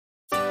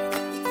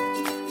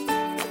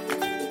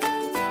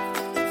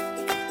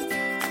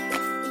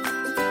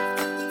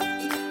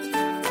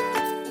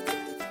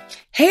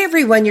Hey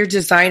everyone, your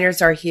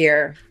designers are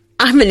here.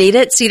 I'm Anita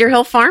at Cedar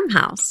Hill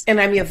Farmhouse.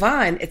 And I'm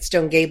Yvonne at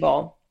Stone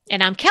Gable.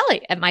 And I'm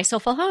Kelly at My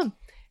Soulful Home.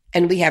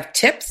 And we have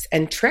tips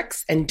and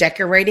tricks and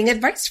decorating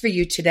advice for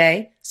you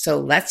today.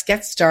 So let's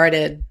get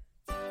started.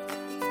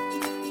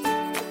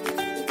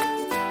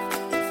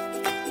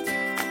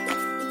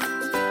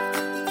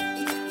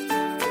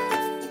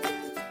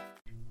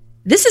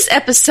 This is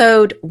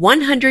episode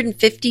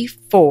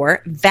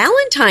 154,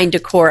 Valentine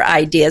decor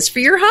ideas for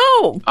your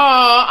home.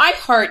 Oh, I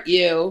heart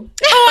you.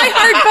 Oh, I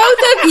heart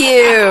both of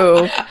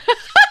you.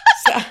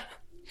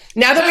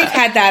 Now that we've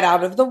had that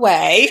out of the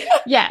way.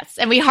 Yes,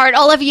 and we heart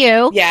all of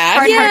you.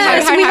 Yes. We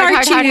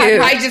heart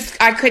you.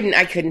 I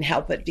couldn't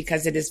help it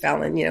because it is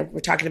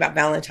we're talking about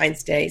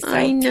Valentine's Day. So.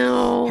 I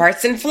know.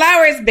 Hearts and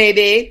flowers,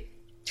 baby.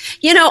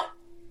 You know,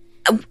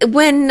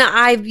 when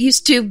I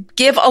used to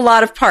give a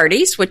lot of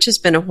parties, which has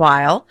been a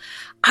while,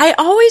 I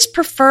always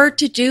preferred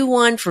to do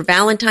one for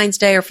Valentine's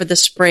Day or for the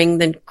spring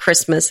than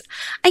Christmas.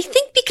 I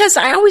think because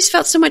I always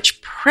felt so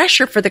much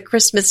pressure for the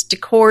Christmas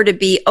decor to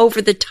be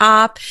over the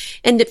top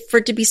and for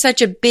it to be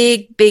such a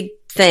big, big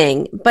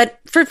thing. But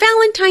for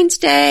Valentine's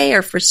Day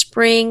or for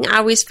spring, I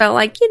always felt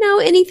like,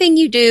 anything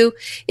you do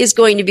is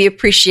going to be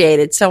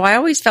appreciated. So I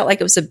always felt like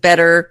it was a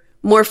better,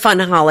 more fun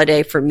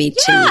holiday for me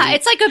to Yeah,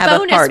 it's like a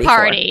bonus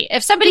party.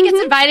 If somebody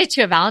gets invited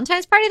to a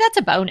Valentine's party, that's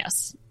a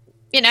bonus.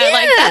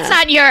 That's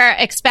not your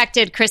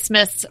expected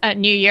Christmas,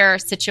 New Year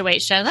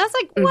situation. That's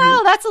like,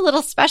 wow, that's a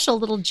little special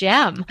little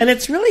gem. And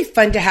it's really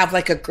fun to have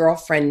like a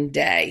girlfriend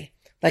day,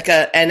 like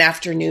an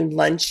afternoon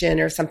luncheon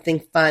or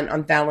something fun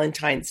on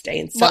Valentine's Day.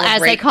 And celebrate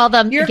as they call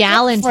them,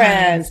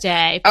 Galentine's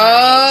Day.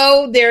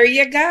 Oh, there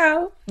you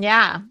go.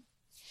 Yeah.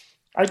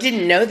 I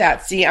didn't know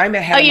that. See, I'm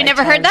ahead. Oh, you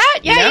never heard that?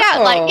 Yeah, no.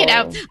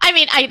 Yeah.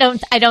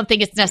 I don't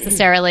think it's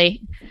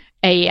necessarily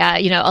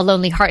a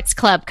Lonely Hearts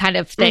Club kind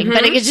of thing,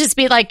 but it could just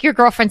be like your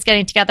girlfriend's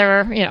getting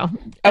together,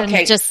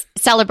 and just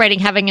celebrating,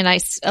 having a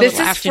nice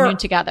little afternoon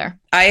together.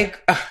 I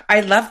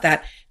love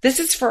that. This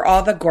is for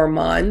all the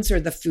gourmands or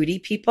the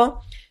foodie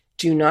people.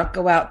 Do not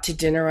go out to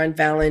dinner on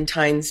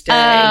Valentine's Day.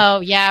 Oh,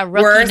 yeah.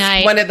 Rookie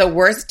night. One of the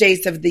worst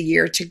days of the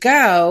year to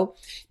go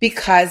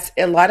because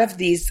a lot of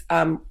these,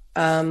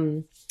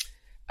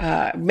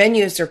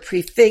 menus are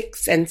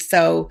prefixed. And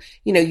so,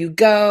 you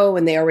go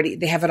and they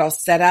have it all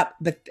set up,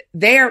 but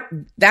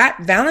that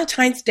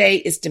Valentine's Day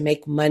is to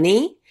make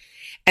money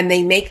and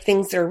they make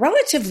things that are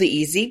relatively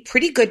easy,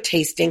 pretty good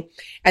tasting,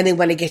 and they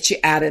want to get you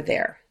out of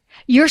there.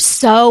 You're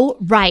so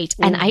right.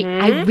 And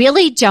I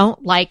really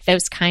don't like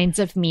those kinds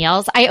of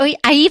meals. I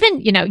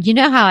even, you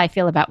know how I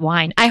feel about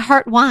wine. I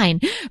heart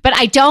wine, but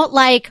I don't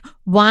like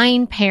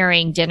wine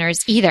pairing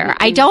dinners either.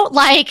 I don't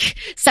like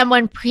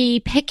someone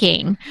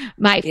pre-picking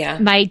my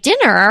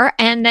dinner.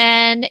 And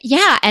then,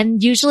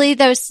 and usually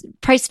those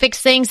price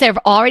fixed things, they've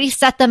already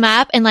set them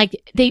up and like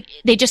they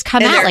just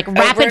come out like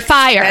rapid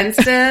fire.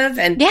 Expensive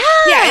and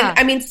yeah. And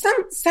I mean,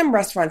 some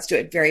restaurants do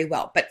it very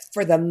well, but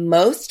for the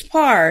most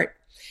part,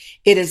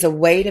 it is a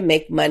way to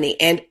make money.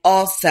 And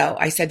also,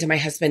 I said to my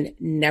husband,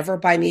 never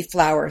buy me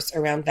flowers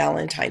around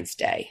Valentine's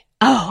Day.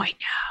 Oh, I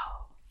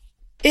know.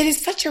 It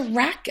is such a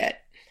racket.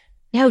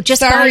 No,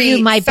 just buy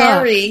you my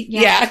book.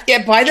 Yeah,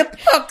 buy the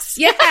books.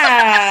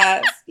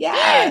 Yes.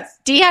 Yes.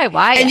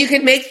 DIY. And you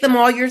can make them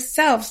all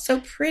yourself.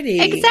 So pretty.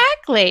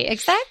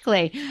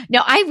 Exactly.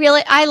 No,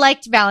 I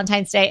liked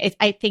Valentine's Day.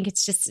 I think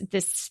it's just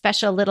this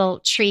special little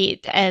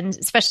treat. And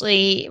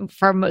especially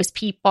for most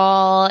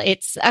people,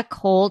 it's a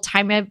cold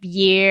time of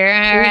year.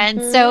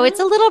 And so it's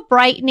a little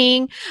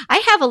brightening. I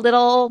have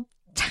a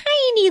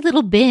tiny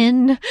little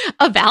bin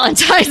of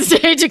Valentine's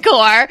Day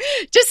decor,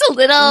 just a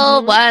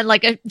little one,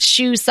 like a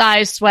shoe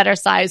size, sweater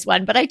size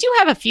one. But I do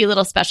have a few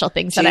little special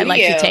things that I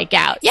like to take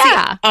out.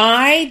 Yeah. See,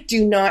 I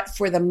do not,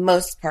 for the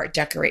most part,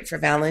 decorate for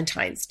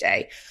Valentine's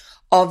Day.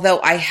 Although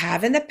I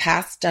have in the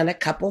past done a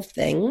couple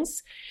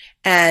things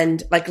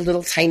and like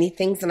little tiny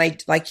things, and I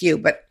like you,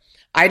 but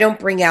I don't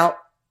bring out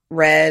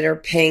red or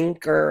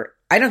pink or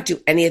I don't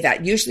do any of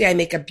that. Usually I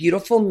make a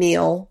beautiful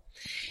meal.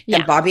 Yeah.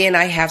 And Bobby and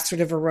I have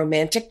sort of a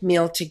romantic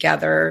meal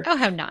together. Oh,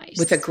 how nice.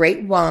 With a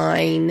great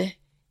wine.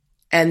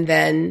 And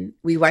then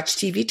we watch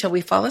TV till we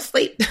fall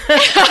asleep. Wait,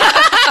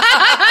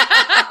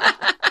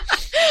 that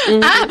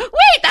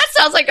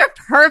sounds like a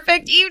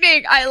perfect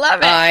evening. I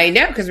love it. I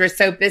know, because we're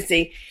so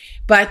busy.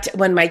 But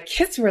when my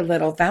kids were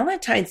little,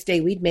 Valentine's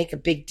Day, we'd make a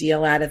big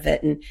deal out of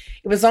it. And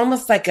it was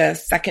almost like a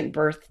second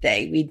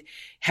birthday. We'd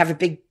have a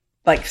big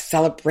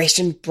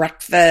celebration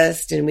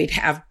breakfast and we'd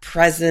have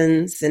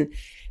presents and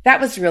that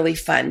was really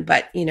fun.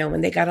 But, when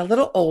they got a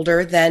little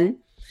older, then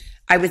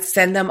I would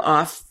send them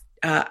off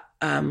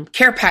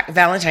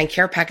Valentine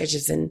care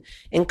packages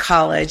in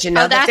college, and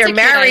now that that's they're a good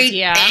married,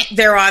 idea.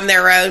 they're on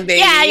their own, baby.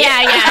 Yeah.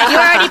 You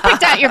already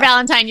picked out your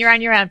Valentine. You're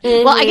on your own.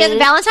 Well, I guess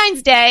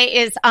Valentine's Day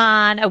is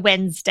on a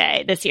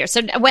Wednesday this year.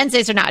 So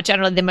Wednesdays are not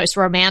generally the most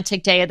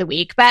romantic day of the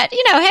week, but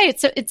hey,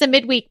 it's a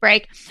midweek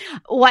break.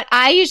 What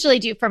I usually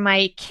do for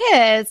my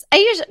kids,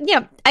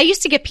 I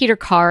used to get Peter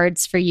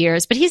cards for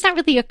years, but he's not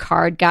really a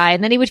card guy.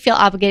 And then he would feel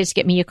obligated to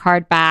get me a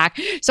card back.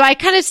 So I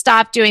kind of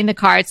stopped doing the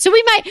cards. So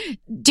we might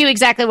do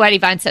exactly what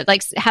Yvonne said,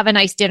 like have a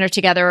nice dinner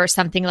together or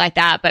something like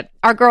that. But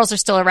our girls are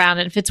still around.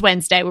 And if it's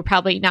Wednesday, we're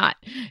probably not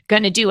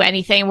going to do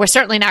anything. We're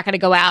certainly not going to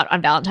go out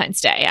on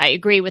Valentine's Day. I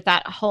agree with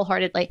that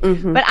wholeheartedly.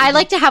 But I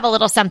like to have a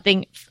little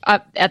something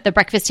up at the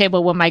breakfast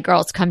table when my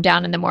girls come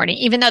down in the morning,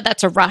 even though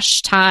that's a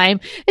rush time.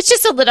 It's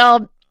just a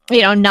little,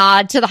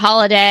 nod to the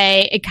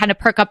holiday. It kind of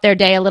perk up their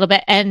day a little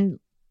bit. And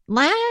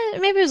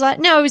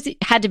it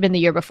had to have been the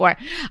year before.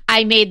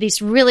 I made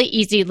this really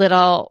easy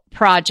little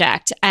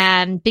project.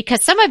 And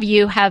because some of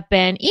you have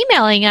been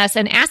emailing us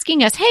and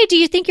asking us, hey, do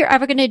you think you're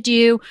ever going to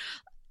do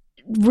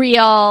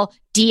real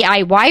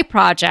DIY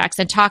projects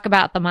and talk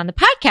about them on the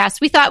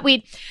podcast? We thought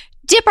we'd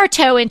dip our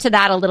toe into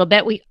that a little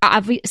bit. We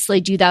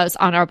obviously do those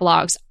on our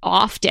blogs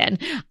often.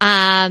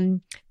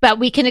 But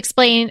we can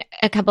explain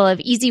a couple of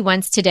easy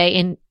ones today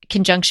in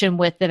conjunction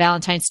with the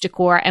Valentine's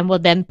decor, and we'll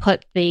then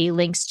put the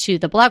links to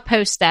the blog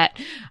post that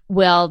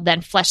will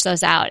then flesh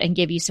those out and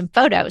give you some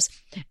photos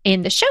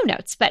in the show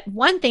notes. But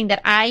one thing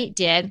that I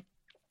did,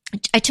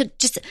 I took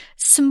just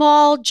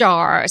small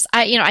jars.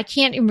 I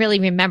can't really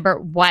remember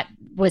what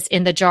was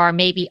in the jar,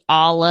 maybe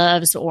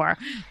olives or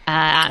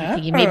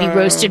maybe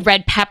roasted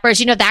red peppers,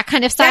 that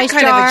kind of size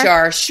jar. That kind of a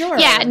jar, sure.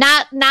 Yeah,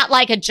 not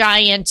like a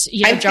giant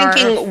jar. I'm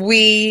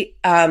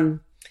thinking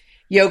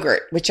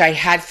yogurt, which I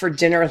had for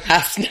dinner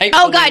last night.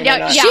 Oh God,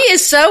 no, she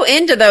is so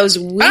into those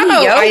wee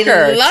yogurts.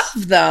 I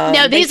love them.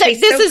 No, this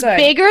is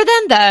bigger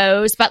than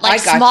those, but like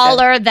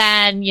smaller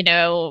than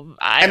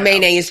a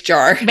mayonnaise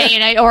jar,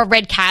 mayonnaise or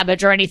red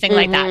cabbage or anything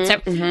like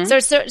that. So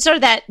sort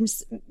of that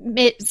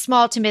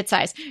small to mid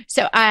size.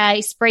 So I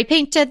spray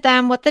painted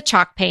them with the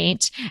chalk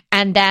paint,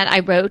 and then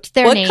I wrote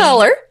their name. What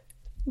color?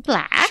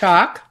 Black.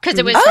 Chalk, because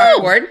it was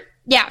chalkboard.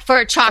 Yeah, for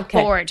a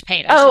chalkboard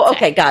paint.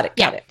 Okay, got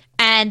it.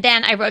 And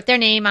then I wrote their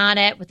name on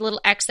it with a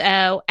little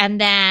XO. And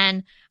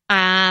then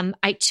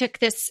I took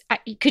this,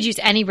 you could use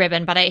any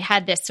ribbon, but I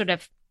had this sort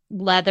of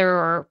leather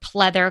or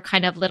pleather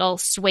kind of little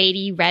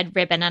suede red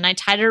ribbon. And I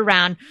tied it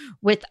around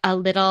with a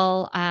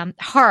little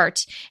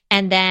heart.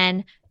 And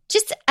then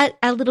just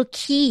a little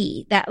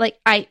key that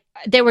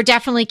there were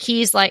definitely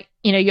keys like,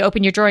 you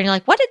open your drawer and you're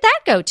like, what did that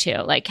go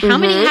to? Like how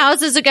many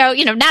houses ago,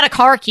 not a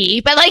car key,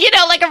 but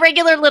like a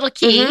regular little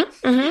key.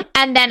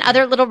 And then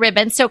other little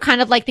ribbons. So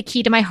kind of like the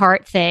key to my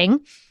heart thing.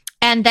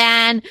 And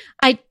then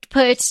I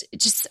put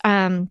just,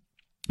 kind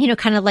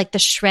of like the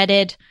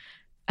shredded,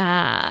 paper,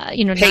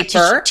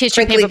 not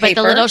tissue paper, but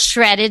the little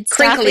shredded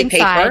crinkly stuff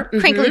inside. Paper.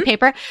 Crinkly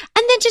paper. And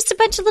then just a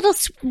bunch of little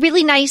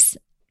really nice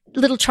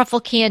little truffle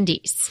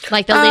candies,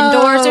 like the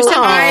Lindors or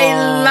something.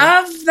 I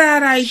love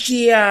that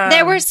idea.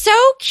 They were so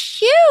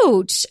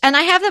cute. And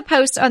I have the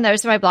post on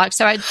those on my blog.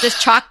 So I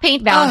just chalk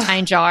paint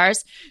Valentine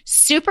jars,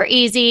 super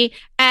easy.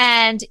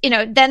 And,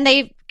 then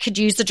they could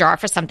use the jar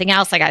for something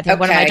else. Like I think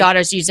one of my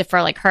daughters used it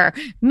for like her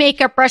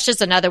makeup brushes.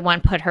 Another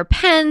one put her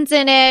pens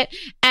in it.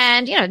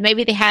 And,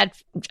 maybe they had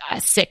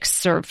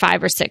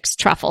 5 or 6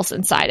 truffles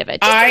inside of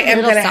it. I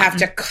am going to have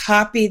to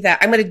copy that.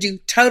 I'm going to do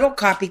total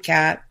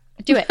copycat.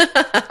 Do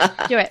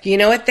it. You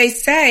know what they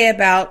say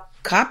about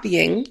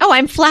copying? Oh,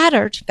 I'm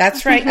flattered.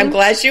 That's right. I'm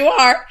glad you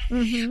are.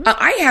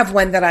 I have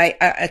one that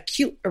a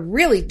cute,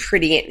 really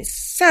pretty, and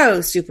so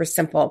super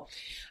simple.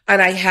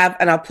 And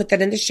I'll put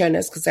that in the show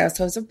notes because I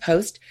also have a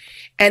post.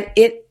 And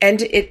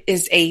it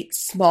is a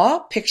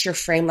small picture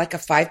frame, like a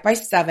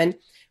 5x7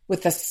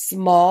 with a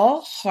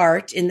small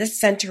heart in the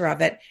center of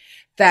it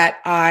that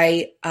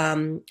I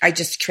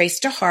just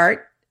traced a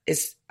heart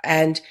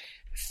and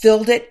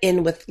filled it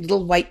in with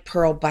little white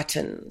pearl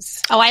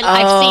buttons. Oh,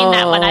 I've seen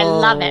that one. I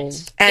love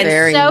it. And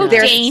it's so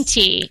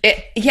dainty.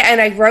 And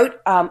I wrote,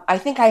 I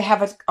think I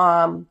have it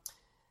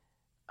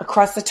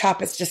across the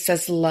top. It just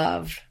says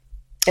love.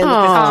 And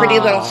with this pretty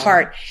little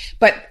heart.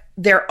 But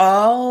they're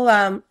all,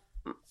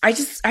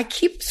 I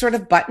keep sort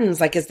of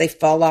buttons, like as they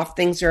fall off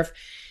things, or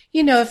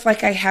if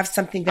like I have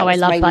something that was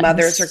my buttons.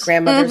 Mother's or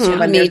grandmother's or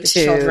when they're the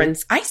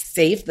children's, I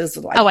save those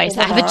little. I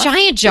have a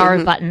giant jar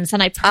of buttons,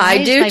 and I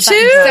do too.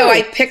 So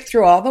I picked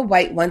through all the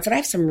white ones, and I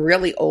have some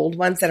really old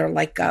ones that are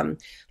like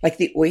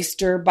the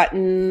oyster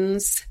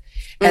buttons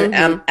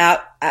and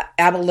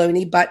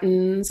abalone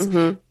buttons.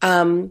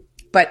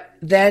 But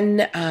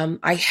then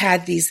I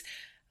had these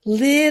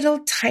little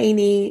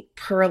tiny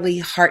pearly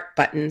heart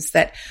buttons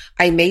that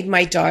I made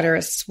my daughter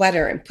a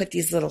sweater and put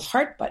these little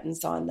heart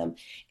buttons on them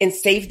and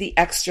saved the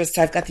extras.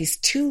 So I've got these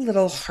 2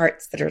 little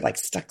hearts that are like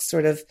stuck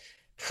sort of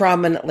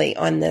prominently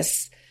on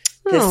this,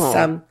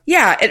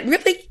 it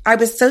really, I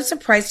was so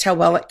surprised how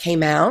well it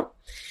came out.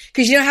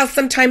 Cause you know how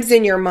sometimes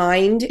in your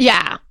mind,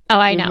 Oh,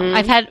 I know.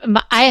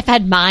 I have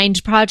had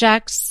mind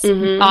projects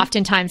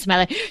oftentimes in my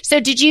life. So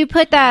did you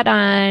put that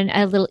on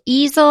a little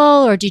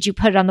easel or did you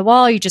put it on the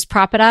wall or you just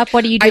prop it up?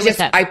 What do you do with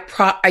it? I've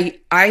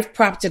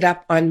propped it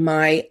up on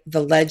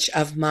the ledge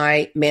of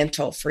my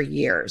mantle for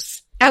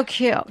years. Oh,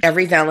 cute.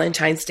 Every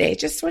Valentine's Day, it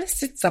just sort of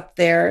sits up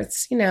there.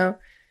 It's,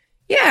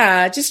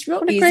 just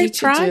real easy to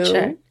project.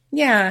 do.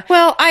 Yeah.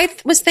 Well, I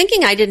was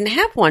thinking I didn't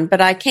have one, but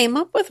I came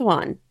up with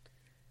one.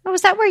 Oh,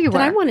 was that where you were?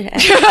 I wanted to.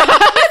 That's where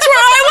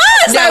I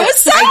was. I was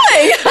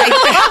sewing.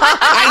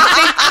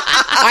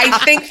 I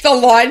think the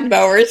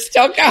lawnmower is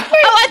still going. Oh,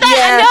 I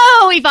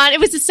thought, no, Yvonne, it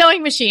was a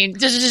sewing machine.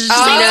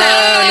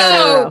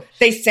 No.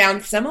 They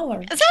sound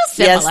similar. It sounds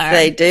similar. Yes,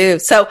 they do.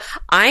 So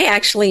I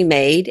actually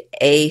made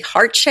a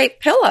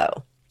heart-shaped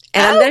pillow.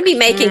 And I'm going to be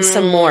making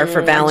some more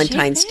for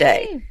Valentine's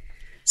Day.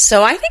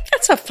 So I think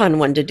that's a fun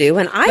one to do.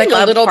 And I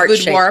love a little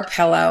heart-shaped boudoir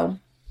pillow.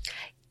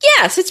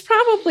 Yes, it's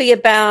probably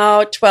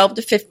about 12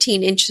 to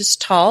 15 inches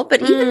tall,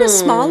 but even the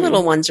small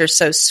little ones are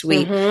so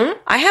sweet.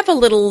 I have a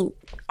little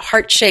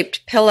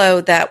heart-shaped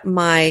pillow that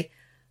my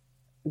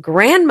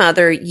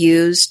grandmother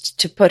used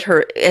to put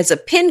her as a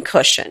pin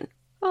cushion.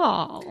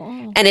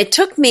 Oh. And it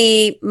took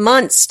me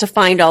months to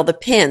find all the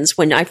pins.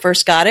 When I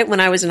first got it, when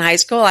I was in high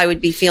school, I would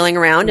be feeling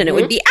around and it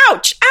would be,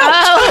 ouch, there's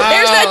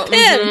that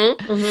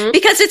pin.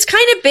 Because it's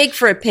kind of big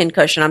for a pin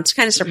cushion. I'm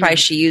kind of surprised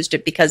she used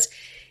it because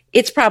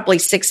it's probably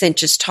 6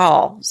 inches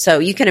tall. So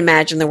you can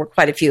imagine there were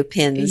quite a few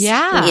pins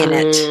in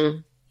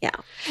it. Yeah.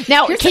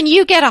 Now, can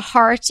you get a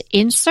heart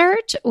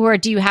insert or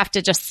do you have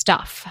to just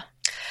stuff?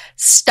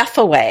 Stuff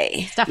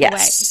away.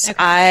 Yes. Okay.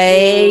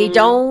 I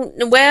don't,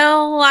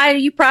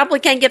 you probably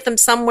can get them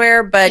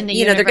somewhere, but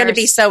they're going to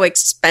be so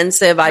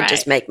expensive. I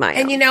just make my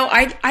own. And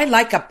I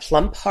like a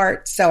plump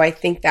heart, so I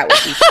think that would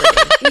be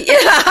pretty.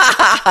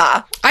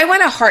 Yeah. I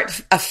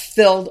want a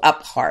filled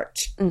up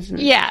heart.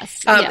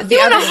 Yes. You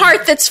want a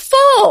heart that's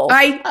full.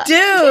 I do.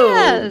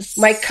 Yes.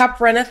 My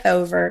cup runneth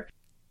over.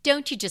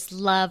 Don't you just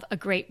love a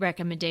great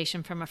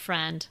recommendation from a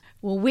friend?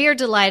 Well, we're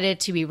delighted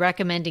to be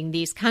recommending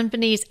these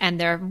companies and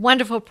their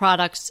wonderful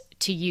products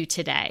to you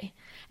today.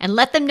 And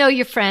let them know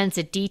your friends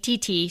at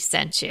DTT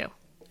sent you.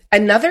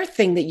 Another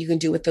thing that you can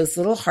do with those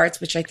little hearts,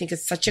 which I think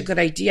is such a good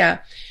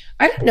idea.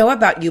 I don't know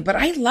about you, but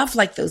I love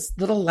like those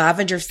little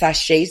lavender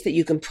sachets that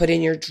you can put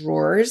in your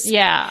drawers.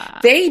 Yeah.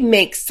 They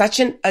make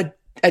such a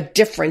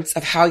difference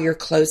of how your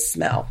clothes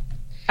smell.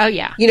 Oh,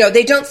 yeah.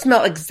 They don't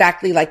smell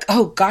exactly like,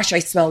 oh gosh, I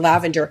smell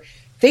lavender.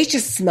 They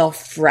just smell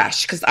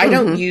fresh because I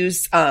don't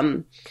use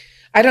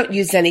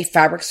any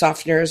fabric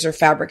softeners or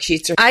fabric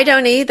sheets. I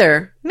don't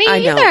either. Me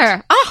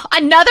either. Oh,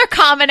 another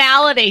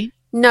commonality.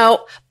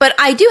 No, but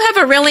I do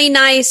have a really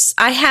nice.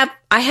 I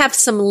have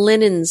some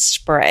linen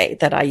spray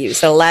that I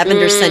use, a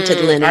lavender scented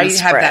linen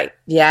spray. Have that?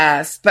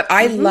 Yes, but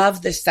I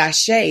love the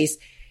sachets,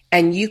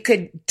 and you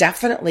could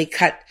definitely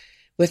cut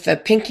with a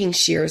pinking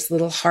shears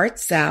little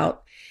hearts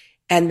out,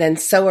 and then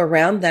sew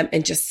around them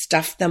and just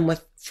stuff them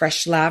with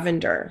fresh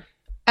lavender.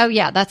 Oh,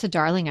 yeah, that's a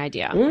darling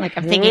idea. Like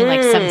I'm thinking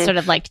like some sort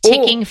of like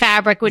ticking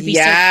fabric would be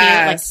so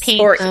cute, like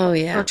pink or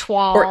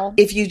toile. Or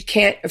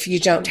if you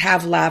don't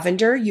have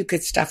lavender, you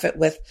could stuff it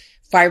with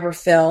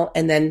fiberfill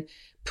and then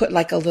put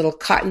like a little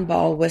cotton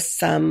ball with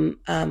some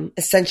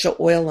essential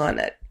oil on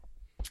it.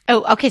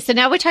 Oh, okay. So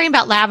now we're talking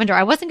about lavender.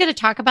 I wasn't going to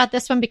talk about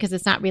this one because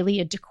it's not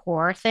really a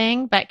decor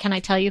thing, but can I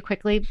tell you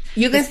quickly?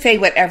 You can say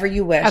whatever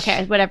you wish.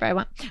 Okay, whatever I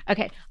want.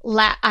 Okay.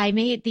 I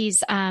made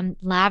these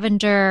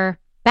lavender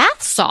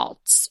bath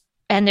salts.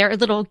 And they're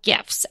little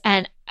gifts.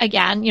 And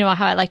again, you know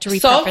how I like to repurpose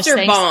Salts or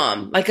things.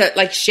 balm?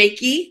 Like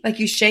shaky? Like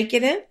you shake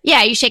it in?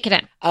 Yeah, you shake it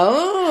in.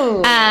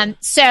 Oh.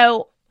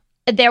 So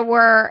there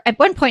were, at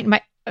one point,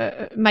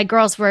 my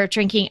girls were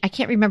drinking, I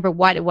can't remember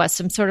what it was,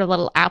 some sort of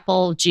little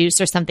apple juice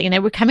or something. And they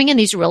were coming in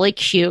these really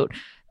cute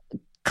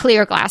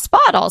clear glass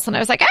bottles. And I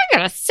was like, I'm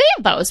going to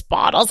save those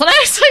bottles. And I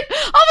was like,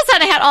 all of a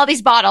sudden I had all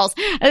these bottles.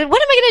 What am I going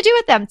to do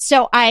with them?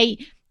 So I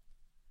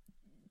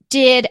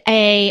did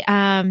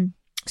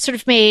sort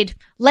of made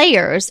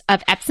layers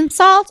of Epsom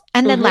salt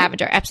and then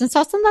lavender, Epsom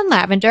salt and then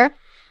lavender.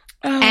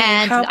 Oh,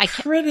 and how I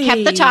pretty.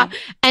 kept the top.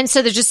 And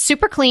so they're just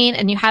super clean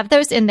and you have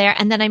those in there.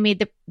 And then I made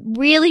the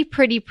really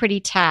pretty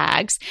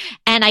tags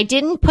and I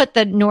didn't put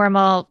the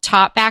normal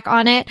top back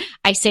on it.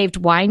 I saved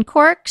wine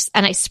corks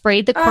and I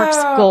sprayed the corks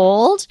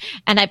gold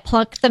and I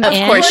plunked them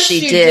in. Of course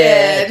she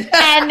did.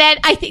 And then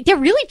I think they're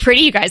really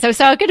pretty, you guys.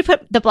 So I'm going to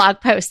put the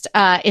blog post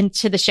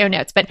into the show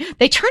notes, but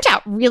they turned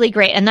out really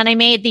great. And then I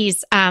made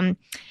these,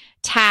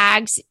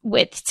 tags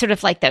with sort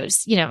of like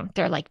those,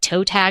 they're like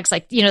toe tags,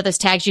 like, those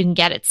tags you can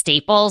get at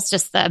Staples,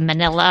 just the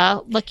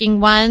manila looking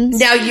ones.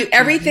 Now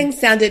everything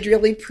sounded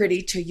really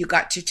pretty till you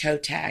got to toe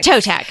tag.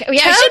 Toe tag.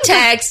 Yeah, toe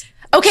tags.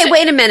 Okay,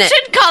 wait a minute.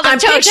 Shouldn't call them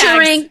toe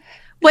tags.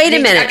 Wait a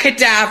minute. A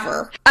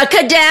cadaver. A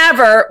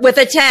cadaver with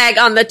a tag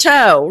on the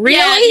toe.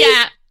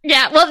 Really?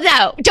 Yeah. Well,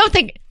 no, don't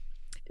think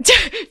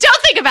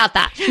about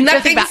that.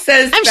 Nothing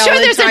says I'm sure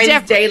there's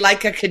Valentine's Day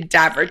like a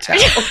cadaver toe.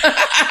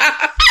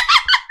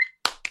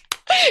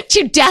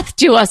 To death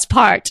do us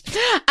part.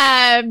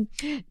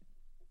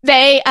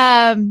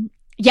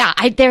 Yeah,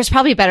 there's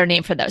probably a better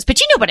name for those, but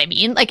you know what I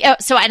mean. Like,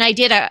 and I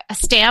did a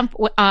stamp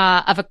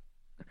of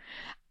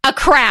a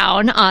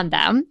crown on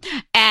them,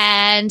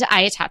 and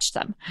I attached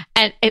them,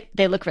 and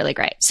they look really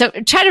great. So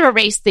try to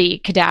erase the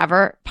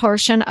cadaver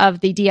portion of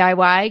the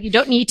DIY. You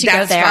don't need to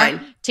go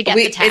there to get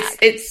the tag.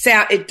 It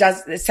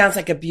sounds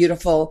like a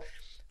beautiful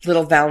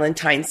little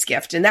Valentine's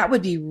gift, and that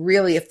would be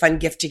really a fun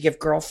gift to give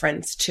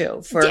girlfriends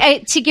too.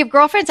 To give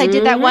girlfriends, I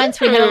did that once.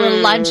 We had a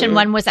little lunch, and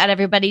one was at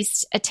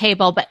everybody's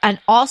table,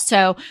 and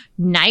also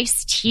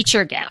nice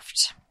teacher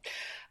gift.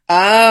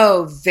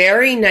 Oh,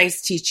 very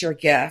nice teacher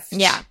gift.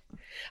 Yeah.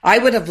 I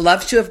would have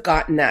loved to have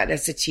gotten that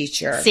as a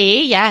teacher.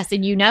 See, yes,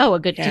 and a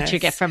good teacher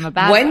gift from a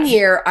bad one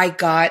year I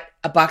got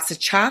a box of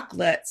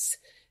chocolates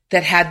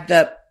that had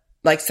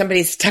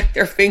somebody stuck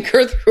their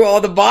finger through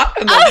all the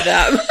bottom of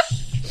them.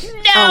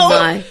 No.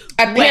 Oh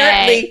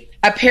my.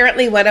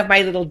 Apparently one of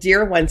my little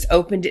dear ones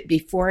opened it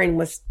before and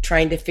was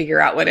trying to figure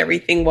out what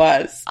everything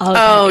was. Oh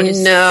no.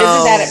 Isn't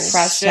that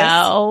precious?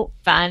 So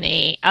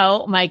funny.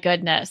 Oh my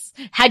goodness.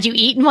 Had you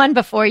eaten one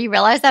before you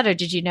realized that, or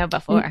did you know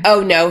before?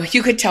 Oh no.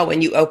 You could tell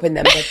when you opened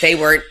them that they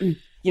weren't, they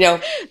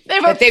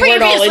were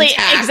previously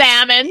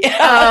examined.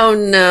 Oh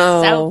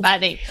no. So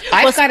funny.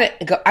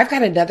 I've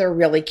got another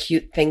really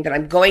cute thing that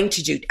I'm going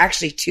to do.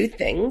 Actually, two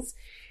things.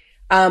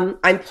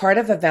 I'm part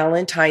of a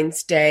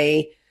Valentine's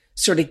Day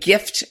sort of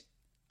gift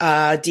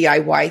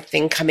DIY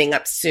thing coming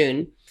up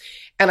soon.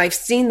 And I've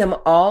seen them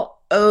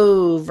all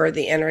over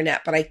the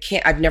internet, but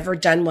I've never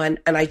done one.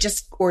 And I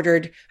just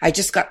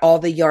got all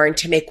the yarn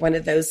to make one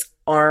of those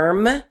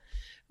arm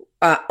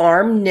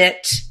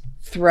knit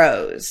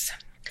throws.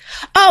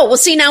 Oh, well,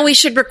 see, now we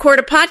should record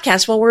a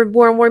podcast while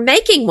we're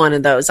making one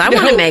of those. I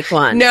want to make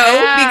one. No,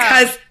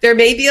 because there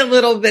may be a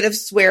little bit of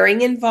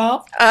swearing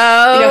involved.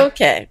 Oh,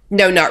 okay.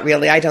 No, not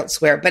really. I don't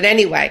swear. But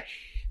anyway,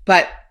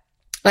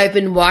 I've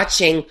been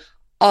watching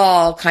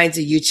all kinds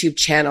of YouTube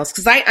channels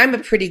because I'm a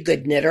pretty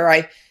good knitter.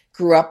 I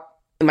grew up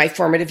in my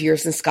formative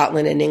years in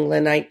Scotland and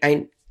England.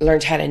 I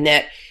learned how to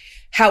knit.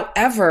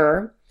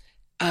 However,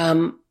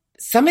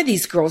 some of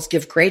these girls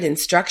give great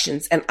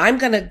instructions, and I'm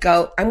going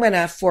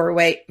to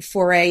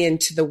foray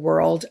into the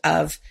world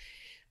of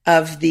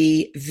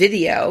the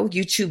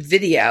YouTube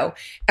video,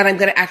 and I'm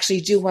going to actually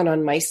do one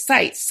on my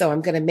site. So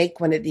I'm going to make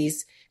one of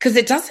these because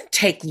it doesn't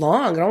take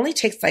long. It only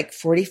takes like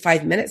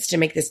 45 minutes to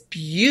make this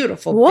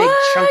beautiful, big,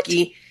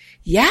 chunky,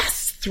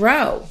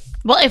 throw.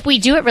 Well, if we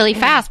do it really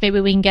fast,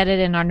 maybe we can get it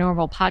in our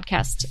normal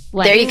podcast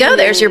length. There you go.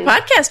 There's your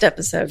podcast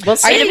episode. We'll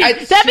see.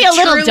 That'd be a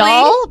little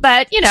dull,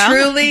 but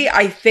Truly,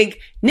 I think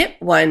knit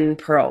one,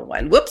 purl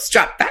one. Whoops,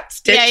 drop that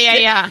stitch.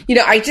 Yeah.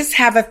 I just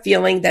have a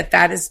feeling that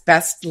is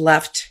best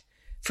left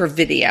for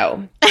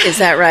video. Is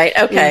that right?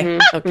 Okay.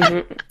 Mm-hmm. Okay.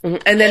 Mm-hmm.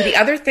 Mm-hmm. And then the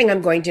other thing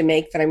I'm going to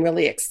make that I'm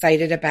really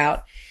excited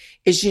about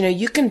is,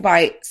 you can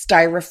buy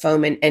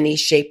styrofoam in any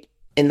shape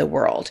in the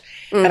world.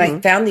 Mm-hmm. And I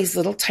found these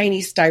little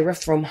tiny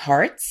styrofoam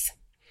hearts.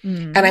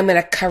 And I'm going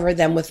to cover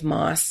them with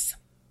moss.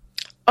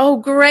 Oh,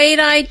 great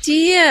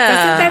idea.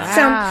 Doesn't that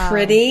sound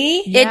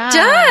pretty? Yeah. It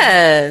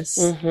does.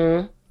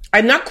 Mm-hmm.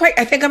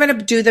 I think I'm going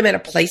to do them in a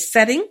place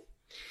setting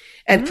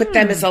and put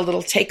them as a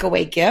little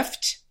takeaway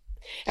gift.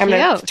 I'm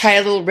going to tie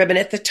a little ribbon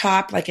at the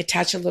top,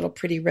 attach a little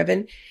pretty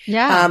ribbon.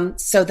 Yeah.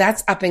 So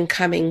that's up and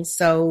coming.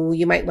 So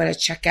you might want to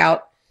check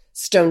out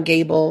Stone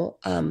Gable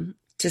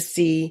to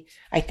see.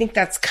 I think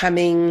that's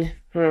coming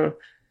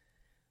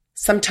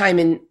sometime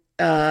in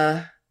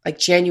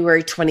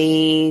January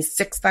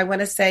 26th, I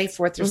want to say,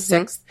 4th or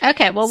 6th.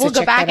 Okay, well, we'll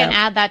go back and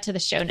add that to the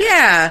show notes.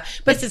 Yeah.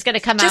 But this is going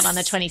to come out on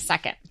the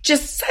 22nd.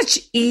 Just such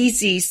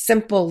easy,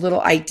 simple little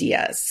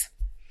ideas.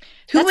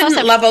 Who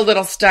wouldn't love a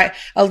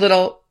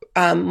little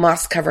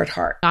moss-covered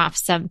heart? Off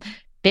some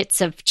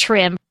bits of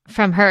trim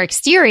from her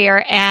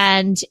exterior,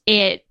 and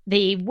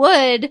the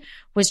wood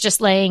was just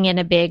laying in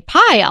a big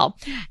pile.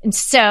 And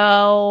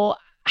so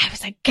I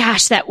was like,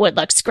 gosh, that wood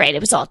looks great. It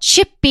was all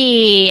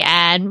chippy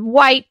and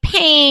white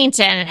paint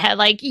and it had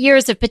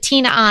years of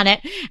patina on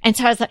it. And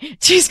so I was like,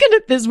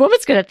 this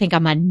woman's going to think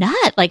I'm a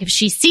nut. If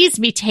she sees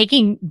me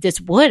taking this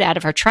wood out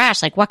of her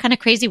trash, what kind of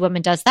crazy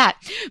woman does that?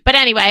 But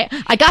anyway,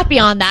 I got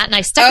beyond that and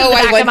I stuck it in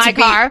the back of my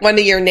car. One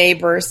of your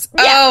neighbors.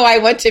 Yeah. Oh, I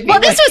want to be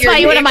this was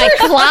one of my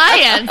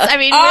clients. I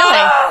mean,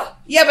 really.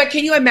 Yeah, but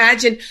can you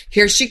imagine?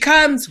 Here she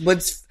comes.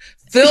 Wood's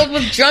filled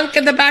with junk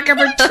in the back of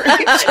her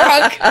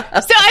trunk.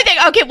 So I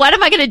think, okay, what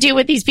am I going to do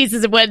with these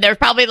pieces of wood? They're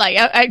probably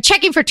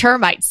checking for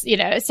termites,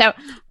 So,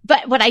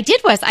 but what I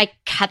did was I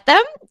cut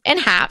them in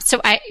half. So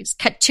I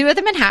cut 2 of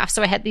them in half.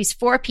 So I had these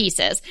 4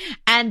 pieces,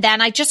 and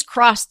then I just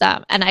crossed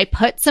them and I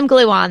put some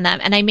glue on them,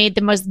 and I made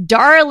the most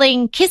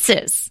darling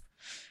kisses,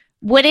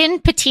 wooden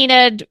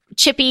patinaed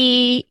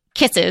chippy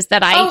kisses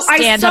that I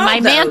stand on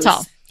my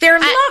mantle. They're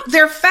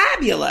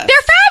fabulous.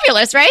 They're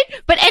fabulous, right?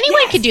 But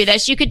anyone can do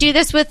this. You could do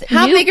this with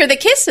How big are the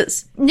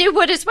kisses? New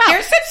wood as well.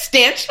 They're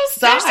substantial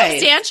size. They're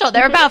substantial.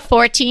 They're about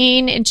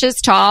 14 inches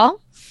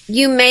tall.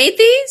 You made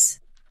these?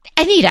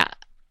 Anita,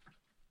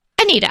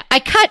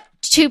 I cut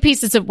 2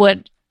 pieces of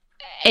wood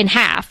in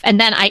half, and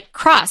then I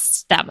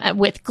crossed them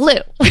with glue.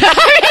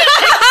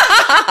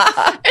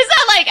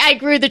 not like I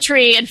grew the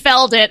tree and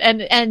felled it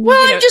and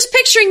well, I'm just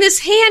picturing this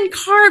hand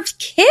carved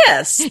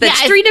kiss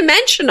that's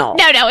 3-dimensional.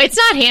 No, it's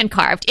not hand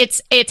carved.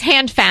 It's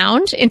hand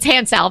found. It's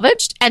hand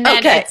salvaged, and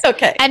then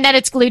and then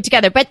it's glued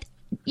together. But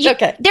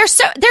they're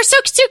so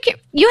cute.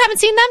 You haven't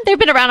seen them? They've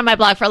been around on my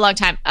blog for a long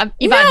time. I'm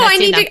going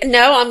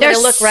to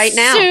look right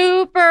now.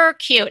 Super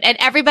cute, and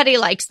everybody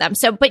likes them.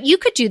 So, but you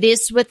could do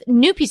this with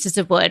new pieces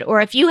of wood, or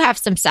if you have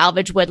some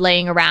salvage wood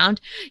laying around,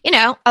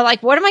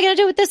 like, what am I going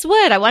to do with this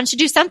wood? I want you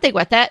to do something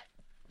with it.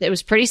 It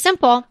was pretty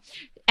simple.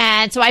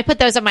 And so I put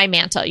those on my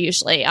mantle,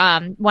 usually,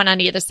 one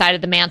on either side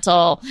of the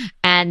mantle.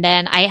 And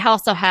then I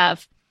also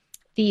have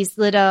these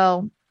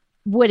little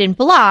wooden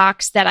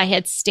blocks that I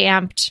had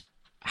stamped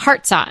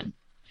hearts on.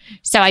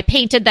 So I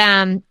painted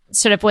them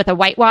sort of with a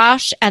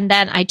whitewash, and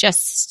then I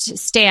just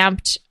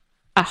stamped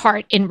a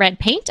heart in red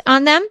paint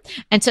on them.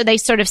 And so they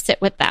sort of sit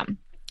with them.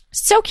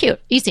 So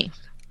cute. Easy.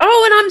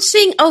 Oh, and I'm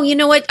seeing, you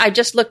know what? I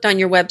just looked on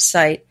your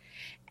website,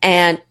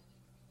 and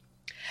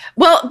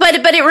but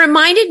it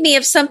reminded me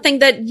of something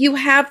that you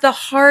have the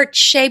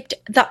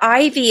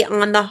ivy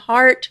on the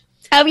heart.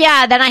 Oh,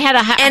 yeah. Then I had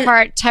a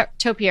heart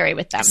topiary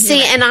with them.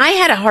 See, and I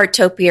had a heart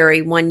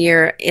topiary one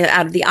year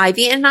out of the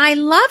ivy, and I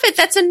love it.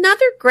 That's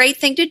another great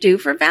thing to do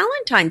for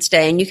Valentine's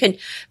Day. And you can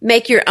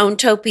make your own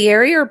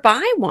topiary or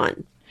buy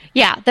one.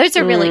 Yeah, those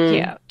are really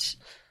cute.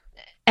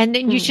 And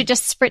then you should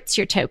just spritz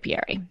your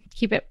topiary.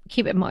 Keep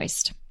it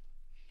moist.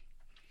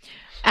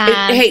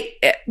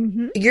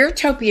 Your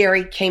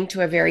topiary came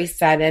to a very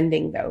sad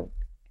ending, though.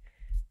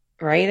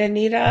 Right,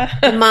 Anita?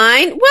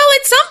 Mine? Well,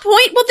 at some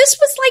point. Well, this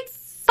was like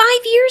 5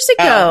 years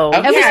ago.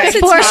 It was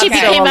before she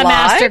became a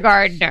master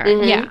gardener.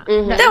 Mm-hmm, Yeah.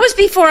 Mm-hmm. That was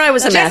before I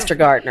was a master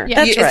gardener.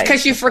 Yeah. That's right. It's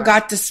because you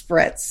forgot to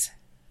spritz.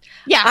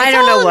 Yeah, I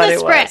don't know what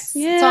it was.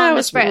 Yeah, it's all in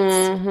the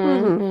spritz.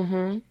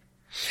 Mm-hmm.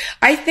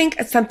 I think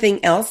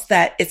something else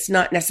that it's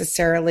not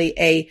necessarily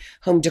a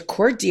home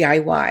decor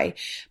DIY,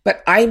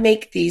 but I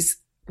make these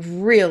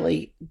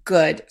really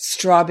good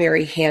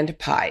strawberry hand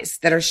pies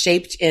that are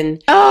shaped in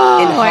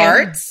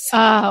hearts.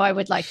 I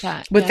would like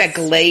that. With that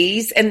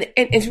glaze. And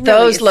it's really,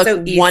 those look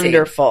so easy.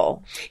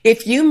 Wonderful.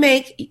 If you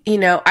make,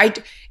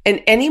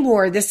 and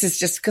anymore, this is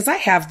just because I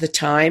have the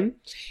time.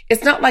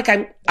 It's not like I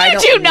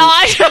do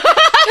not. You're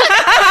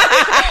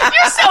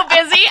so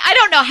busy. I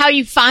don't know how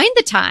you find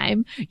the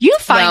time. You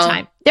find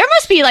time. There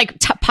must be like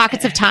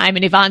pockets of time,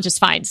 and Yvonne just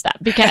finds them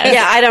because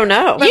I don't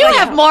know. You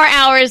have more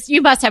hours.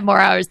 You must have more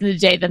hours in the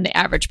day than the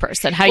average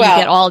person. You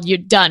get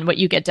what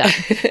you get done.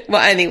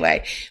 Well,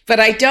 anyway, but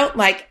I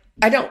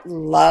don't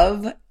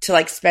love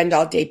to spend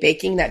all day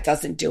baking. That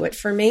doesn't do it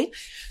for me.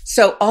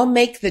 So I'll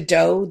make the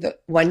dough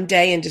one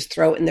day and just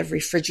throw it in the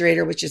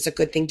refrigerator, which is a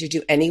good thing to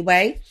do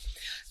anyway.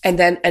 And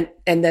then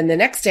the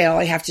next day, all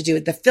I have to do,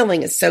 the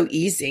filling is so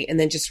easy, and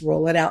then just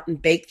roll it out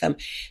and bake them.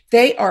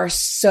 They are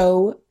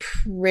so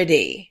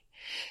pretty.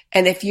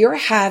 And if you're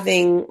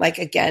having,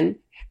 again,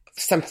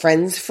 some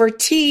friends for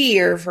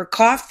tea or for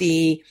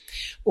coffee,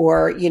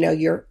 or,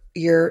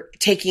 you're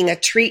taking a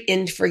treat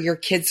in for your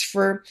kids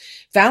for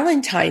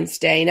Valentine's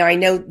Day. Now I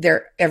know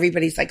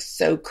everybody's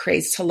so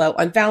crazed. Hello,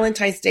 on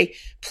Valentine's Day,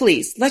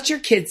 please let your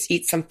kids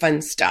eat some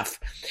fun stuff.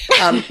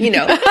 And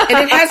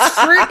it has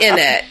fruit in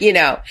it,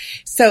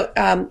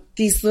 So,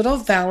 these little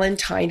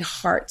Valentine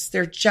hearts,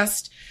 they're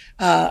just,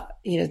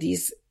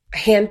 these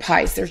hand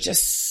pies, they're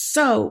just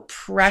so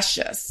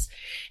precious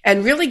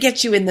and really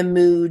get you in the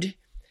mood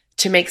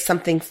to make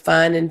something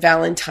fun and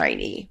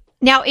Valentine-y.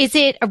 Now, is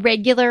it a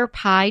regular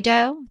pie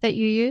dough that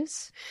you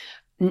use?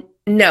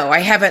 No, I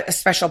have a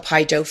special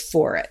pie dough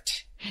for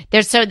it.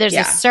 There's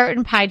a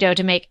certain pie dough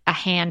to make a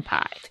hand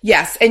pie.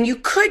 Yes, and you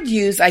could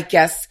use, I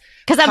guess,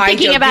 because I'm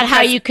thinking about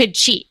how you could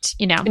cheat,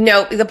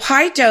 No, the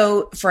pie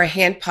dough for a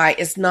hand pie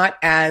is not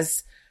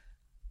as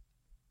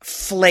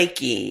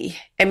flaky.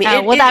 I mean,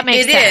 that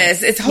makes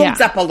sense. It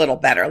holds up a little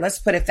better. Let's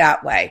put it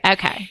that way.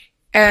 Okay.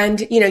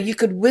 And, you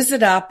could whiz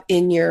it up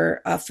in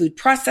your food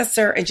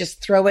processor and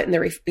just throw it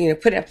in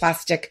put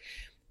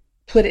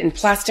it in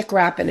plastic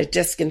wrap in a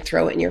disc and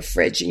throw it in your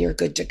fridge, and you're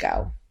good to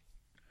go.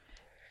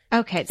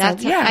 Okay.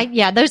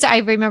 I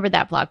remember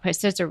that blog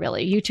post. Those are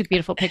really, you took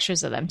beautiful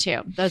pictures of them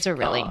too. Those are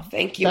really,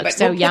 thank you. But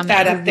so we'll yummy. Put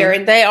that up there,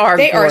 and they are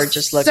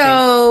gorgeous looking.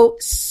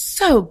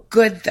 So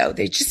good though.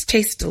 They just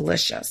taste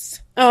delicious.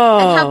 Oh.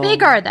 And how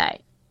big are they?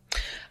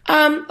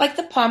 Like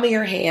the palm of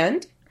your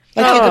hand.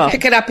 You could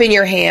pick it up in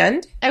your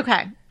hand.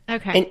 Okay.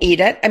 And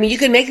eat it. I mean, you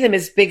can make them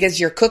as big as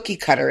your cookie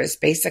cutter is,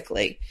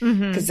 basically,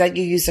 because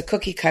you use a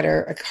cookie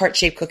cutter, a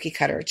heart-shaped cookie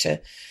cutter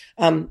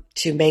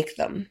to make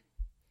them.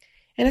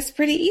 And it's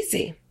pretty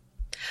easy.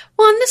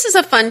 Well, and this is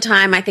a fun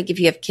time. I think if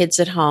you have kids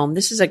at home,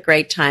 this is a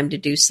great time to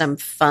do some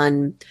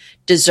fun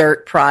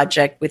dessert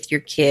project with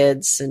your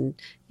kids, and,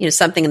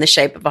 something in the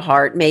shape of a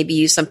heart. Maybe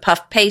use some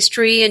puff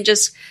pastry and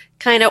just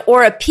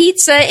or a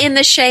pizza in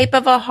the shape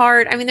of a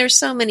heart. I mean, there's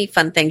so many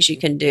fun things you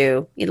can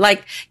do.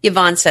 Like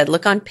Yvonne said,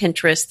 look on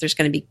Pinterest. There's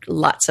going to be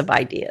lots of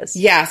ideas.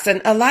 Yes.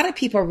 And a lot of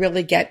people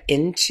really get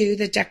into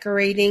the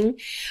decorating.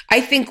 I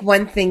think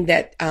one thing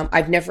that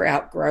I've never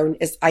outgrown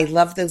is I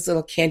love those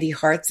little candy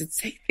hearts that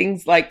say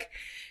things like,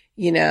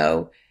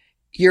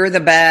 you're the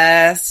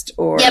best,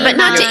 or Yeah, but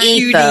not to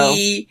eat, though.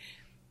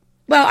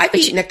 Well, I've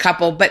eaten a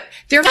couple, but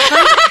they're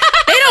fun.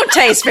 They don't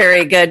taste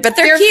very good, but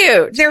they're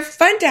cute. They're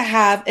fun to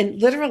have.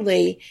 And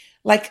literally,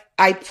 like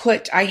I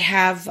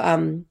have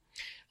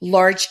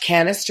large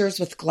canisters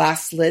with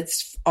glass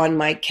lids on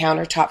my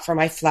countertop for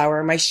my flour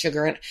and my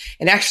sugar.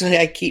 And actually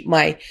I keep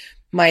my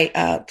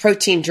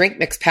protein drink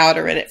mix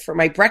powder in it for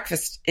my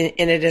breakfast in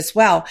it as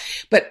well.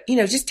 But,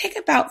 just take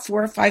about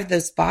 4 or 5 of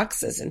those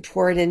boxes and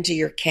pour it into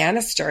your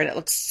canister, and it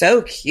looks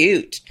so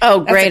cute. Oh,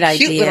 great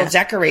idea. Cute little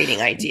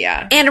decorating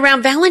idea. And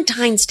around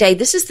Valentine's Day,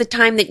 this is the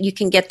time that you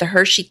can get the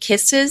Hershey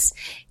Kisses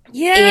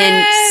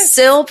in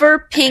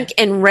silver, pink,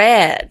 and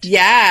red.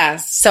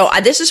 Yes. So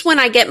this is when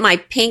I get my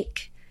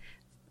pink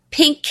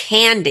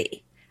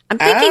candy. I'm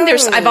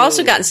thinking I've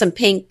also gotten some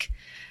pink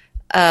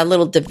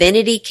little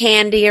divinity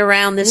candy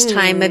around this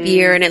time of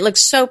year, and it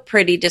looks so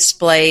pretty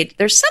displayed.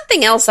 There's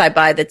something else I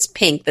buy that's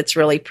pink that's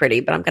really pretty,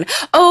 but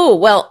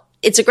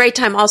it's a great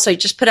time also.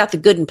 Just put out the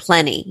Good and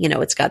Plenty.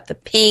 It's got the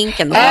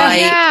pink and the white.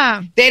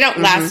 Yeah. They don't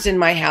last in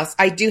my house.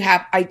 I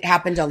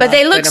happen to love But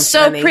they look Good and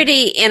so Plenty.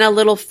 pretty in a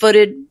little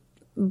footed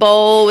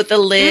bowl with a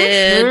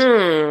lid.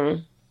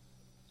 Mm.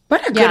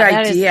 What a good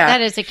idea.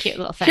 That is a cute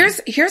little thing.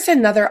 Here's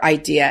another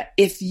idea.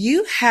 If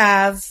you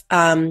have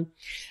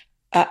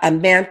a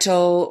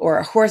mantle or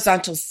a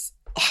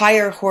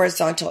higher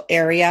horizontal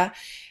area,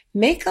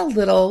 make a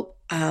little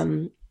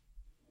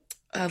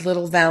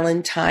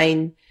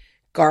Valentine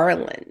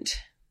garland.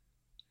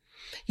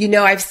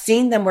 I've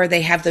seen them where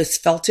they have those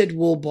felted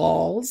wool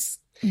balls.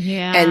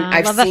 Yeah, and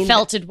I've love seen a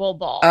felted wool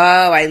ball.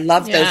 Oh, I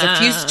love those. Yeah. A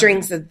few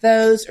strings of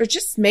those, or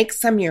just make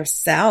some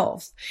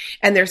yourself.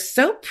 And they're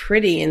so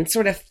pretty and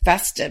sort of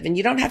festive, and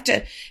you don't have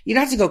to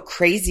go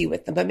crazy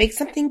with them, but make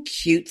something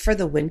cute for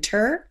the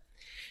winter.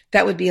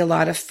 That would be a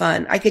lot of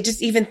fun. I could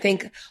just even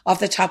think off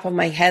the top of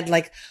my head,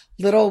 like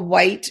little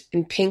white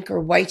and pink or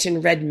white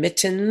and red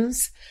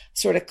mittens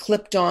sort of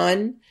clipped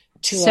on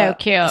to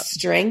a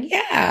string.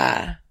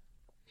 Yeah.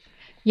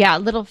 Yeah,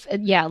 little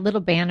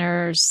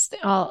banners,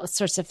 all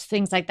sorts of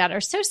things like that are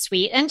so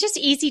sweet and just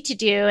easy to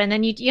do. And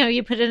then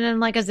you put it in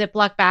like a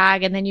Ziploc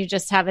bag, and then you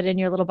just have it in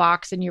your little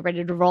box, and you're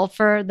ready to roll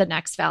for the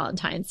next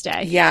Valentine's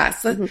Day.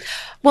 Yes.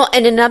 Well,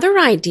 and another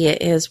idea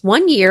is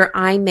one year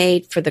I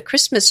made for the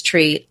Christmas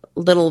tree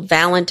little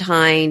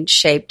Valentine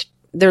shaped.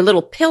 They're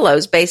little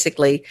pillows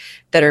basically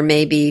that are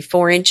maybe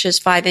 4 inches,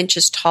 5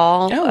 inches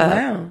tall. Oh,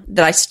 wow.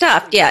 That I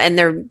stuffed. Yeah. And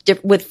they're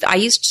I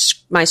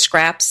used my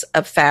scraps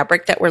of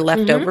fabric that were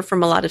left over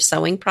from a lot of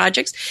sewing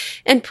projects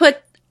and put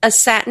a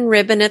satin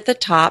ribbon at the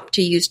top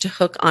to use to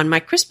hook on my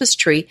Christmas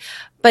tree.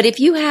 But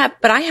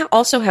I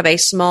also have a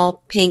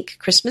small pink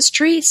Christmas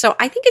tree. So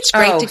I think it's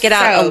great to get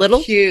out a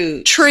little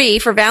tree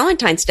for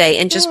Valentine's Day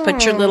and just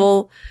put your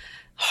little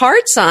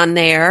hearts on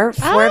there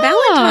for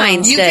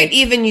Valentine's Day. You could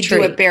even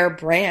do a bare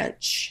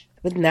branch.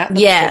 Wouldn't that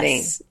look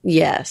pretty?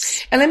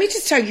 Yes. And let me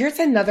just tell you, here's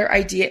another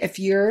idea. If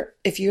you're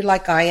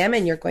like I am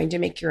and you're going to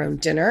make your own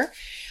dinner,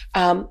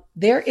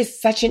 there is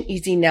such an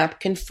easy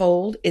napkin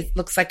fold. It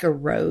looks like a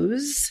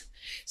rose.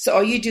 So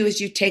all you do is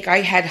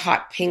I had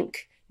hot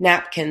pink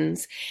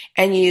napkins,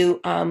 and you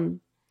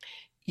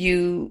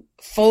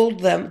fold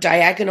them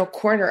diagonal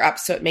corner up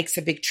so it makes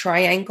a big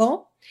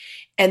triangle.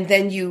 And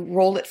then you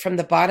roll it from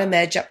the bottom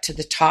edge up to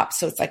the top.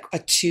 So it's like a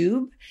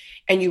tube,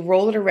 and you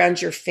roll it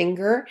around your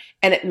finger,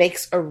 and it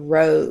makes a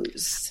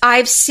rose.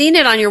 I've seen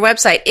it on your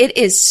website. It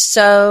is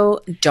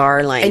so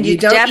darling. And you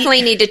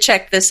definitely need to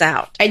check this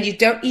out. And you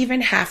don't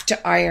even have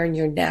to iron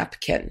your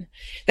napkin.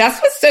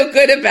 That's what's so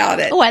good about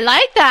it. Oh, I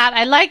like that.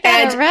 I like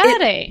that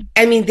already.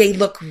 They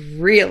look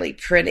really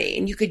pretty.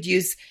 And you could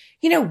use,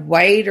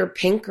 white or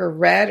pink or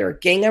red or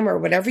gingham or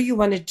whatever you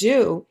want to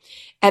do.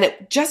 And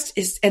it just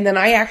is. And then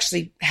I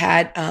actually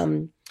had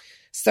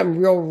some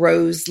real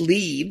rose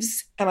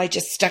leaves, and I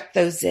just stuck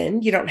those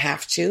in. You don't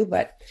have to,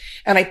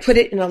 and I put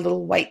it in a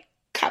little white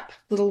cup,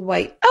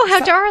 Oh, how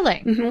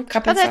darling.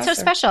 Cup and saucer. So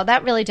special.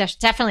 That really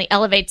definitely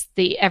elevates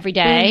the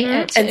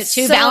everyday to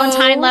so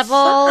Valentine level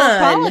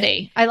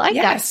quality. I like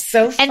that.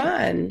 So fun.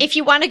 And if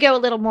you want to go a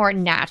little more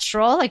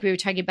natural, like we were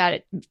talking about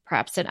it,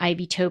 perhaps an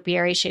ivy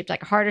topiary shaped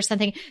like a heart or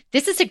something,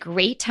 this is a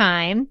great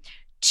time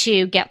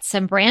to get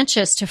some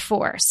branches to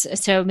force.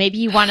 So maybe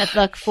you want to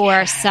look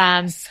for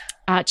some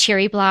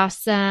cherry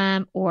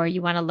blossom, or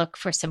you want to look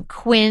for some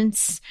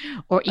quince,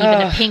 or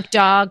even a pink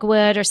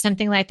dogwood or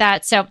something like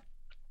that. So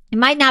it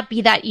might not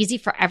be that easy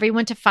for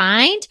everyone to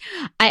find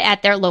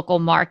at their local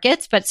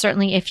markets, but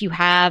certainly if you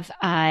have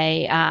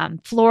a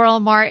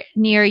floral mart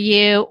near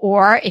you,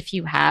 or if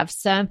you have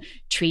some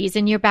trees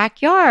in your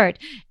backyard,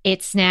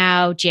 it's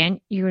now you're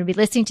going to be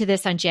listening to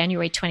this on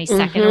January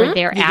 22nd or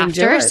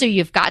thereafter. So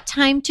you've got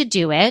time to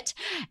do it.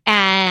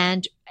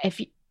 And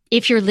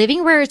if you're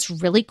living where it's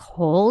really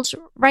cold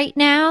right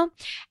now,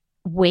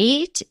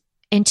 wait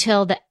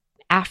until the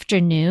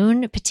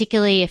afternoon,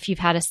 particularly if you've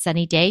had a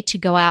sunny day, to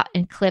go out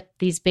and clip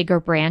these bigger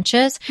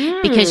branches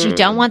because you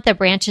don't want the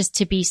branches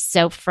to be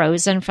so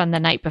frozen from the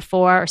night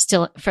before or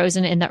still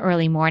frozen in the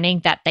early morning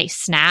that they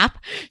snap.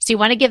 So you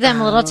want to give them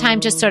a little time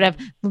to sort of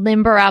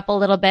limber up a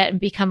little bit and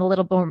become a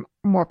little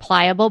more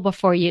pliable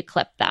before you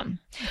clip them.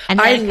 And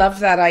then, I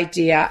love that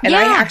idea. And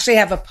I actually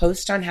have a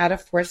post on how to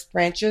force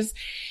branches.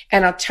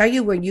 And I'll tell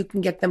you where you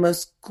can get the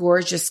most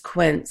gorgeous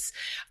quince.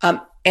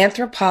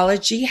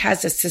 Anthropology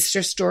has a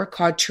sister store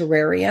called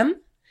Terrarium.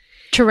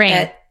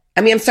 Terrain.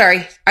 I'm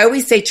sorry. I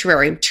always say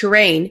terrarium,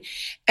 terrain.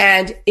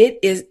 And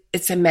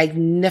it's a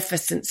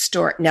magnificent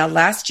store. Now,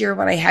 last year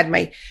when I had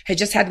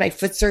just had my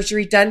foot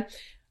surgery done,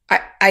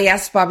 I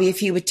asked Bobby if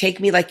he would take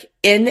me like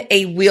in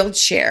a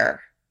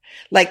wheelchair.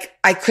 Like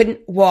I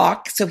couldn't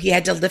walk, so he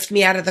had to lift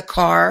me out of the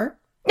car.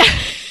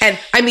 And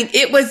I mean,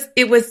 it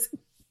was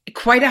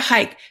quite a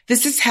hike.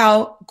 This is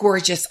how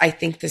gorgeous I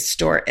think this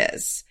store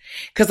is.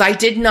 Because I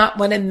did not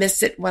want to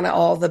miss it when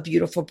all the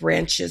beautiful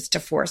branches to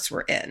force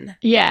were in.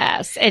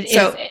 Yes, it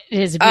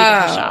is a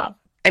beautiful shop.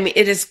 I mean,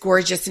 it is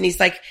gorgeous. And he's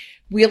like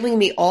wheeling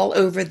me all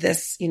over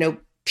this,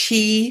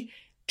 pea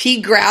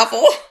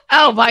gravel.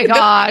 Oh my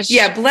gosh.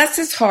 Yeah, bless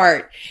his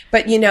heart.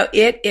 But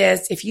it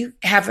is, if you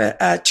have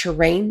a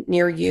terrain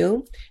near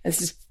you, and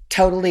this is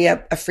totally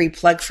a free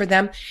plug for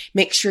them,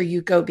 make sure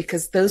you go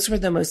because those were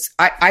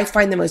I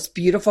find the most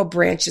beautiful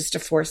branches to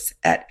force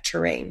at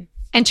Terrain.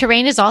 And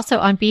Terrain is also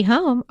on Be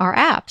Home, our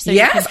app. So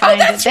yes. you can find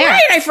that's it there.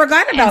 right. I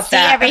forgot about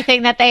that. See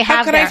everything that they have.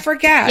 How could there. I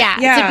forget? Yeah,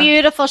 it's a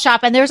beautiful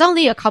shop, and there's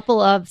only a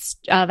couple of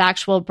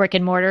actual brick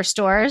and mortar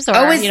stores,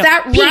 or is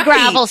that right? pea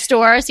gravel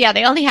stores. Yeah,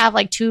 they only have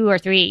like 2 or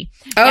 3.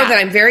 Oh, yeah. then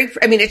I'm very.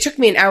 I mean, it took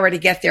me an hour to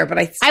get there, but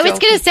I was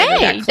going to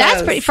say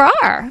that's pretty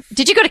far.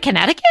 Did you go to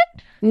Connecticut?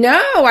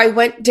 No, I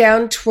went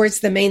down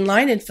towards the main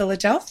line in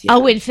Philadelphia.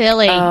 Oh, in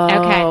Philly. Oh,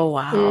 okay.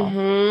 Wow.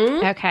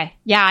 Mm-hmm. Okay.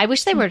 Yeah, I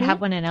wish they would have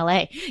one in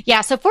LA.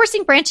 Yeah, so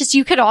forcing branches,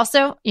 you could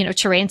also,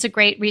 Terrain's a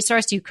great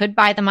resource. You could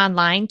buy them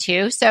online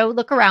too. So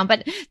look around,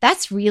 but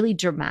that's really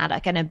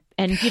dramatic and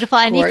beautiful.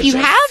 And gorgeous. If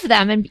you have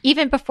them, and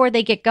even before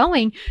they get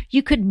going,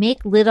 you could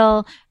make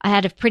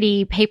out of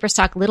pretty paper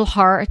stock, little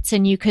hearts,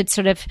 and you could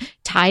sort of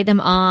tie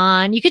them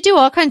on. You could do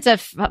all kinds of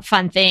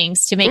fun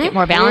things to make it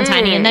more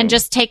Valentine-y, and then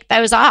just take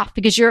those off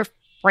because your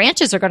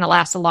branches are going to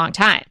last a long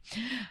time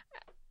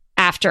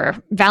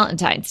after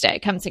Valentine's Day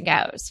comes and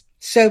goes.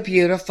 So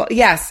beautiful.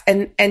 Yes.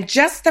 And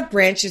just the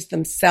branches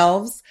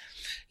themselves,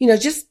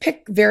 just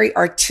pick very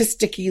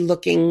artistic-y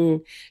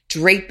looking,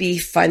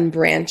 drapey, fun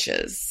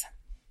branches.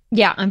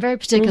 Yeah. I'm very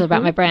particular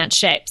about my branch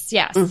shapes.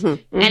 Yes. And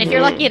if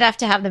you're lucky enough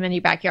to have them in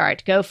your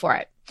backyard, go for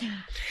it.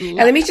 And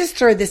let me just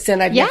throw this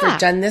in. I've never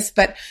done this,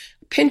 but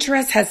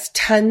Pinterest has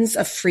tons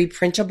of free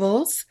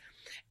printables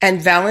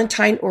and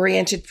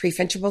Valentine-oriented free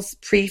printables.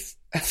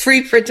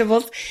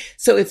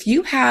 So if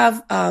you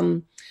have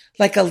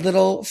like a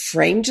little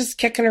frame just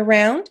kicking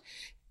around,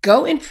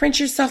 go and print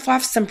yourself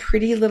off some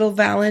pretty little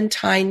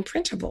Valentine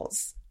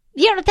printables.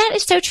 That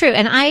is so true.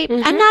 And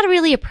I'm not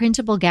really a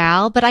printable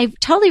gal, but I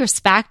totally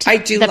respect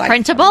the like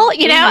printable,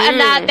 them. And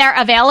that they're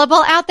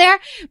available out there.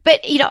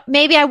 But,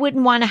 maybe I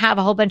wouldn't want to have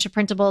a whole bunch of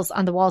printables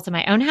on the walls of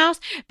my own house.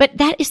 But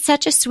that is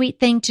such a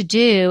sweet thing to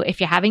do if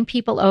you're having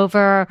people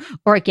over,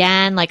 or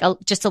again, like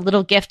just a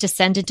little gift to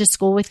send into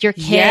school with your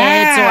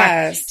kids,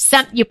 or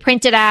you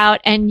print it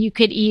out and you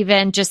could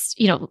even just,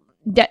 you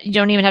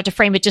don't even have to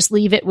frame it. Just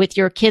leave it with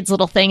your kid's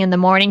little thing in the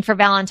morning for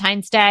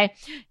Valentine's Day.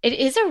 It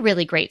is a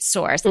really great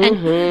source.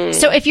 And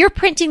so if you're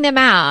printing them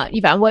out,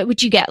 Yvonne, what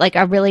would you get? Like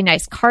a really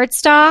nice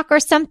cardstock or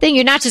something?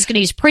 You're not just going to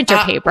use printer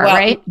paper,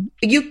 right?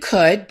 You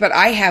could, but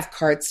I have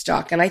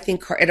cardstock and I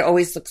think it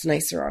always looks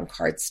nicer on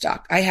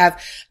cardstock. I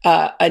have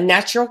a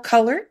natural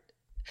color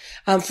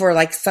for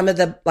like some of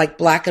the like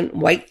black and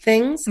white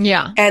things.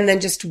 Yeah. And then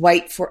just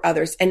white for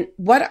others. And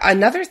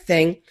another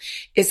thing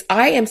is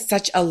I am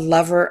such a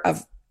lover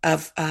of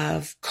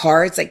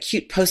cards, like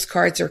cute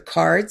postcards or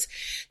cards,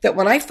 that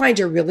when I find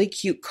a really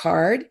cute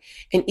card,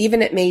 and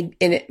even it made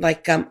in it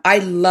like, I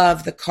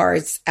love the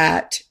cards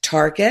at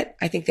Target.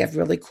 I think they have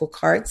really cool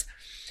cards.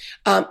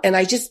 And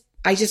I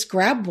just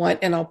grab one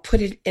and I'll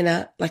put it in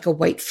a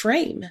white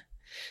frame.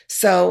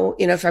 So,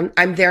 if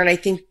I'm there and I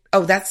think,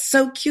 oh, that's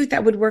so cute.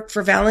 That would work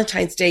for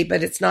Valentine's Day,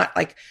 but it's not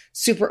like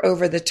super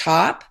over the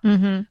top.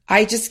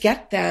 I just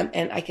get them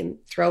and I can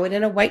throw it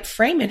in a white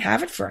frame and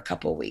have it for a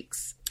couple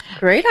weeks.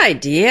 Great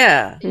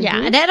idea. Yeah.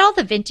 And at all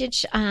the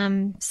vintage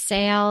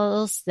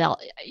sales, they'll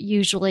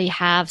usually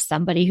have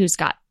somebody who's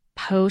got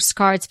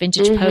postcards,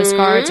 vintage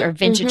postcards or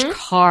vintage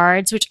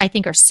cards, which I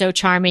think are so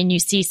charming. You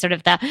see sort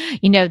of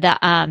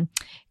the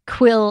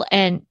quill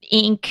and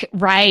ink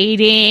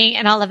writing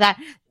and all of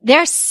that.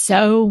 There's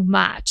so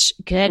much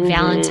good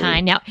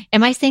Valentine. Now,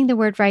 am I saying the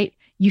word right?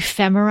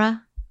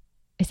 Ephemera?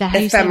 Is that how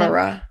you say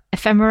that?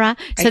 Ephemera.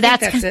 So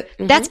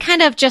that's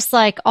kind of just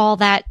like all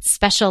that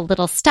special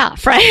little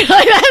stuff, right?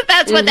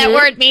 That's what that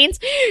word means.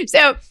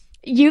 So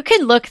you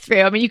can look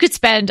through, you could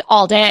spend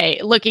all day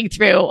looking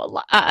through,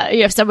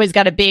 if somebody's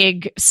got a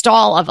big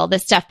stall of all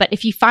this stuff. But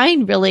if you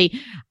find really,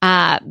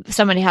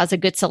 somebody has a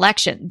good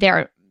selection,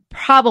 they're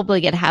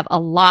probably going to have a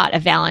lot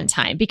of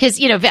Valentine because,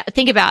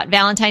 think about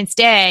Valentine's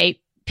Day,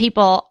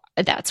 people,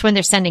 that's when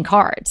they're sending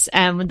cards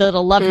and the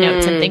little love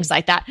notes and things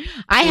like that.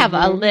 I have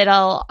a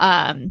little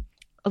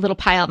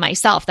pile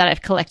myself that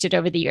I've collected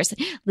over the years,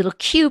 little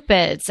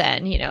cupids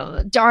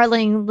and,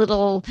 darling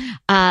little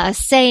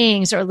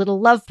sayings or little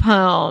love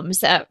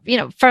poems,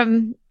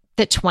 from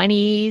the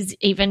 20s,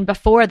 even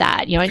before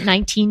that,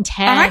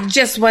 1910. I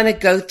just want to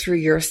go through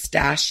your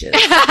stashes.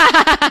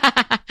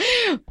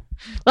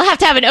 We'll have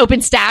to have an open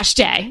stash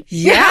day.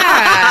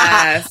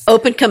 Yes.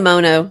 Open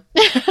kimono.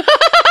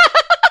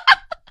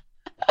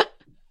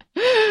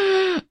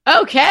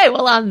 Okay.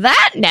 Well, on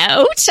that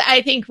note,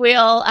 I think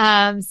we'll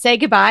say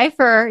goodbye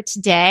for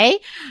today.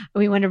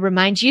 We want to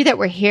remind you that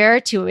we're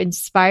here to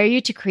inspire you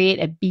to create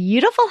a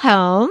beautiful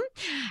home.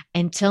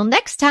 Until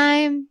next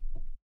time.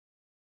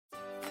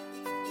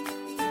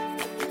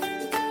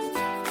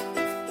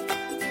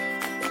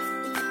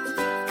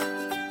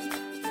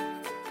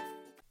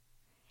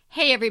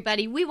 Hey,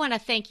 everybody. We want to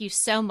thank you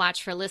so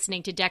much for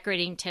listening to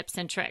Decorating Tips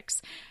and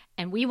Tricks.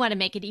 And we want to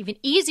make it even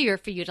easier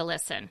for you to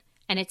listen.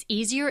 And it's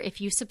easier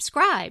if you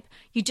subscribe.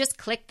 You just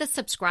click the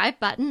subscribe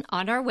button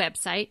on our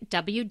website,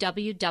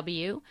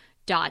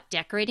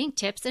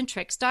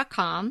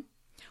 www.decoratingtipsandtricks.com,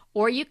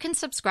 or you can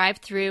subscribe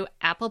through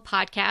Apple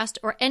Podcast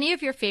or any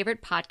of your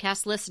favorite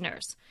podcast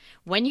listeners.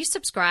 When you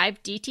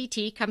subscribe,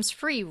 DTT comes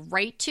free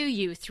right to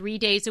you 3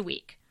 days a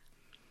week.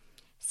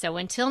 So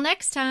until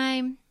next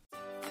time.